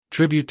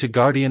Tribute to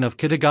Guardian of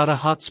Kitagata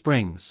Hot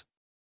Springs.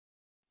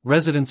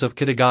 Residents of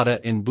Kitagata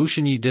in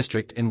Bushinyi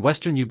district in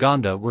western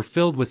Uganda were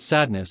filled with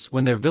sadness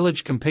when their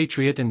village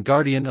compatriot and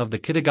guardian of the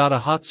Kitagata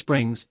Hot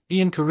Springs,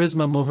 Ian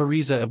Charisma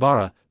Muhuriza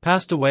Ibarra,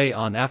 passed away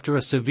after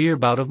a severe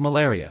bout of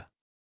malaria.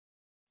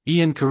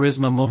 Ian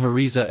Charisma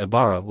Muhuriza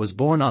Ibarra was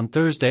born on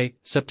Thursday,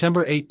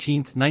 September 18,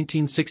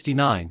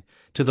 1969,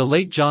 to the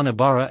late John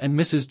Ibarra and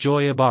Mrs.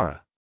 Joy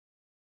Ibarra.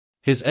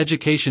 His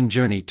education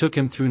journey took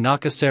him through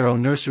Nakasero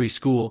Nursery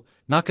School,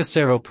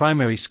 Nakasero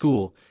Primary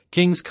School,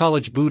 King's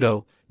College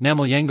Budo,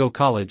 Namalyango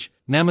College,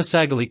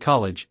 Namasagali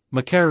College,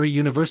 Makerere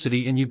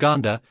University in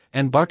Uganda,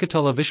 and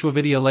Barkatullah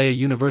Vishwavidyalaya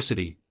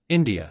University,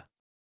 India.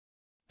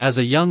 As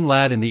a young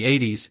lad in the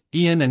 80s,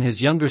 Ian and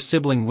his younger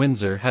sibling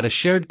Windsor had a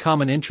shared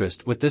common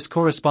interest with this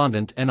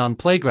correspondent and on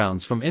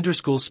playgrounds from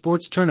interschool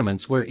sports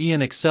tournaments where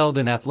Ian excelled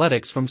in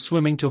athletics from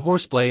swimming to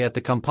horseplay at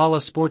the Kampala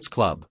Sports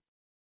Club.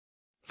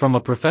 From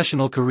a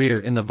professional career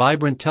in the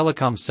vibrant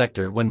telecom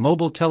sector when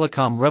mobile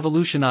telecom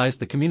revolutionized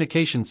the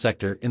communication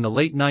sector in the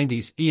late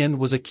 90s, Ian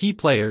was a key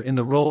player in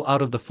the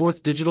rollout of the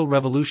fourth digital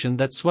revolution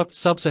that swept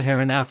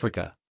sub-Saharan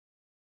Africa.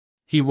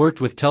 He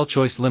worked with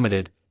Telchoice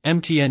Limited,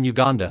 MTN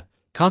Uganda,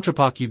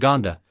 Contrapak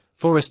Uganda,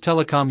 Forest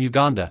Telecom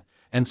Uganda,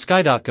 and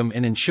Sky.com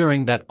in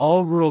ensuring that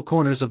all rural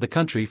corners of the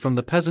country from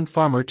the peasant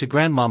farmer to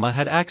grandmama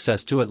had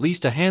access to at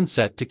least a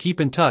handset to keep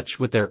in touch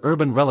with their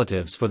urban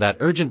relatives for that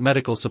urgent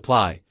medical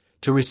supply,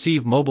 to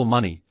receive mobile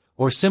money,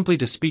 or simply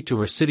to speak to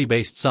her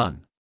city-based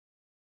son.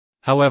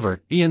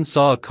 However, Ian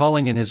saw a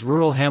calling in his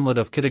rural hamlet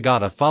of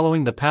Kitagata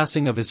following the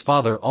passing of his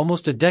father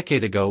almost a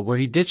decade ago, where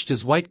he ditched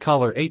his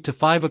white-collar 8 to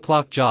 5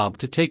 o'clock job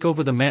to take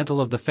over the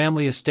mantle of the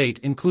family estate,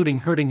 including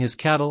herding his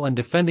cattle and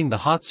defending the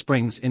hot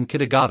springs in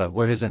Kitagata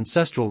where his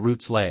ancestral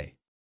roots lay.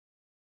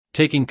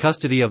 Taking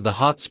custody of the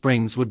hot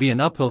springs would be an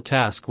uphill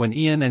task when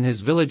Ian and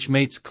his village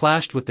mates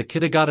clashed with the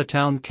Kitagata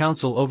Town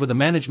Council over the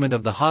management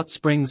of the hot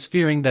springs,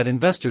 fearing that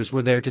investors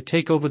were there to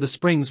take over the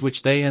springs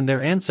which they and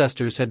their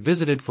ancestors had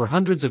visited for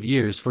hundreds of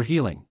years for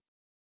healing.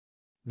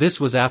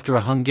 This was after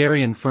a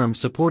Hungarian firm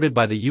supported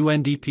by the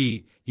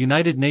UNDP,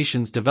 United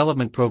Nations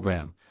Development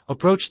Programme,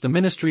 approached the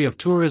Ministry of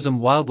Tourism,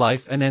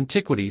 Wildlife and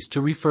Antiquities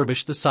to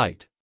refurbish the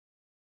site.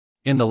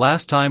 In the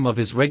last time of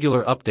his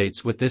regular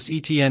updates with this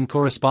ETN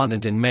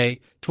correspondent in May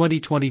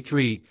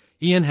 2023,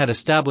 Ian had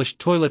established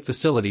toilet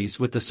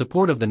facilities with the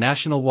support of the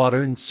National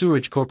Water and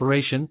Sewerage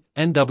Corporation,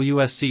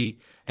 NWSC,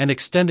 and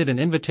extended an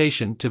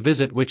invitation to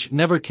visit which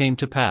never came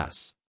to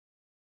pass.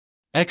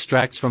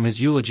 Extracts from his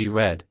eulogy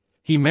read,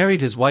 "He married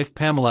his wife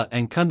Pamela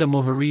Ankunda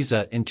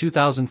Muhuriza in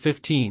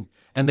 2015,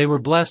 and they were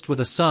blessed with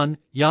a son,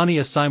 Yani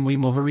Asimwe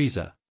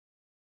Muhuriza.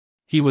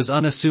 He was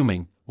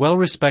unassuming,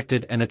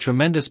 well-respected and a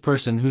tremendous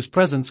person whose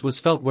presence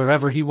was felt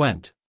wherever he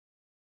went.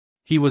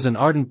 He was an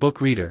ardent book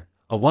reader,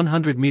 a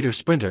 100-meter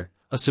sprinter,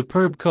 a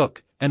superb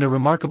cook, and a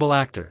remarkable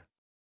actor.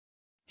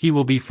 He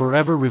will be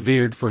forever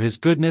revered for his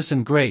goodness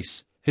and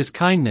grace, his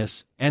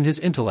kindness, and his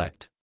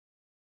intellect."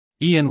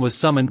 Ian was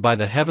summoned by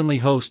the heavenly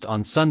host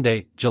on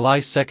Sunday, July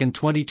 2,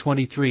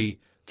 2023,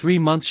 3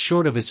 months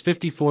short of his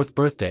 54th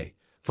birthday,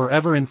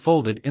 forever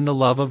enfolded in the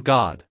love of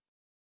God.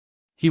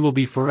 He will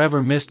be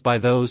forever missed by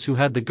those who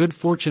had the good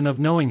fortune of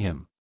knowing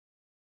him.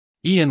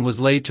 Ian was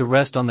laid to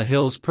rest on the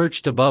hills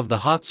perched above the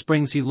hot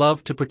springs he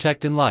loved to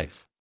protect in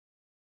life.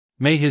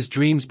 May his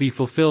dreams be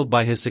fulfilled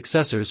by his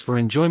successors for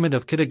enjoyment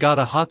of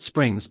Kitagata Hot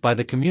Springs by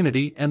the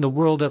community and the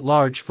world at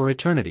large for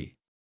eternity.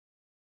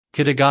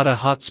 Kitagata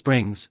Hot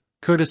Springs,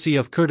 courtesy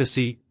of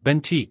Courtesy,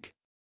 Bentique.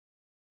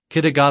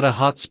 Kitagata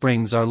Hot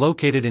Springs are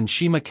located in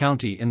Shima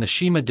County in the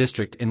Shima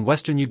district in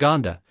western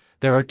Uganda.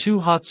 There are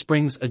 2 hot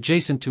springs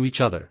adjacent to each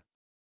other.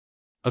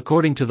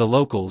 According to the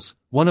locals,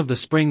 one of the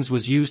springs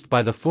was used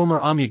by the former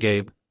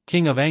Amugabe,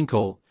 king of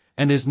Ankole,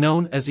 and is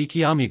known as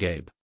Iki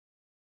Amugabe.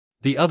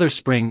 The other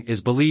spring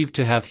is believed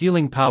to have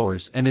healing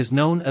powers and is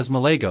known as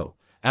Malego,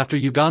 after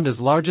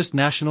Uganda's largest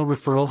national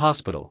referral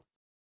hospital.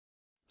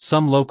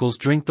 Some locals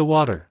drink the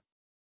water.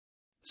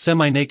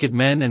 Semi-naked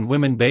men and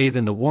women bathe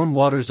in the warm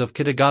waters of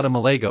Kitagata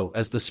Malego,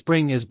 as the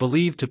spring is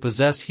believed to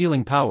possess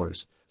healing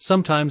powers,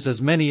 sometimes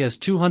as many as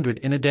 200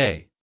 in a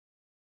day.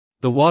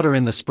 The water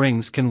in the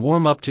springs can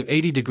warm up to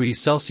 80 degrees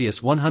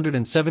Celsius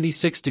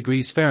 (176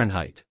 degrees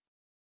Fahrenheit).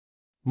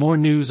 More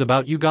news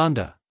about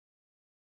Uganda.